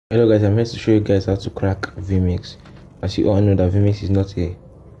Hello guys, I'm here to show you guys how to crack vmix. As you all know that vmix is not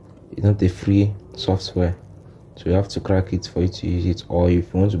a free software, so you have to crack it for you to use it, or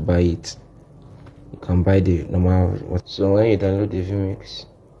if you want to buy it you can buy the normal one. So when you download the vmix,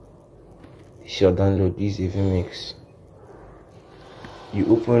 this is your download. This is the vmix. You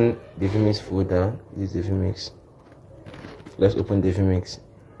open the vmix folder. This is the vmix. Let's open the vmix.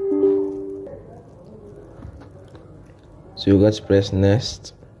 So you got to press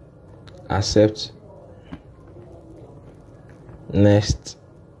next, accept, next,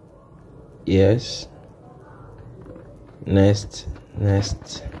 yes, next,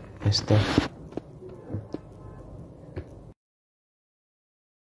 stuff.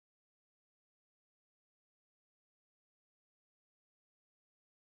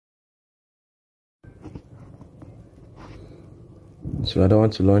 So I don't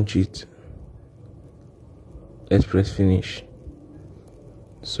want to launch it. Let's press finish.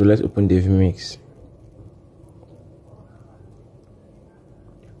 So let's open the vmix.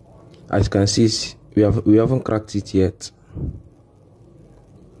 As you can see, we haven't cracked it yet.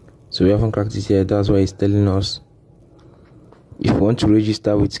 So we haven't cracked it yet. That's why it's telling us if you want to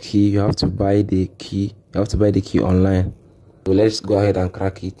register with key, you have to buy the key. You have to buy the key online. So let's go ahead and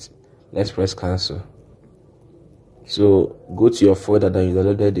crack it. Let's press cancel. So go to your folder that you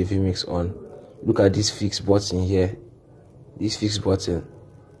downloaded the vmix on. Look at this fix button here. This fix button.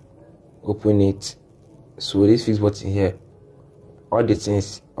 Open it. So this fix button here, all the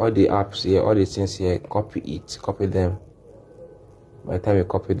things, all the apps here, all the things here, copy them. By the time you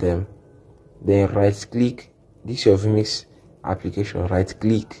copy them, then right click. This is your vmix application. Right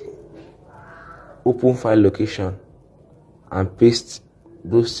click, open file location, and paste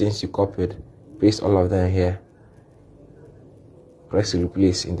those things you copied. Paste all of them here. Press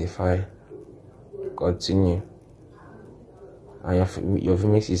replace in the file. Continue, and your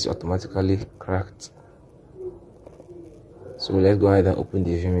vmix is automatically cracked. So let's go ahead and open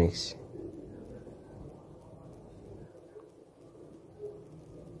the vmix.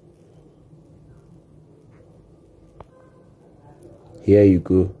 Here you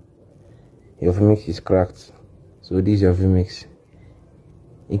go, your vmix is cracked. So this is your vmix.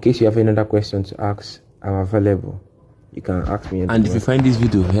 In case you have any other question to ask, I'm available. You can ask me. And if you find this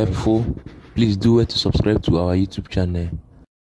video helpful, please do it to subscribe to our YouTube channel.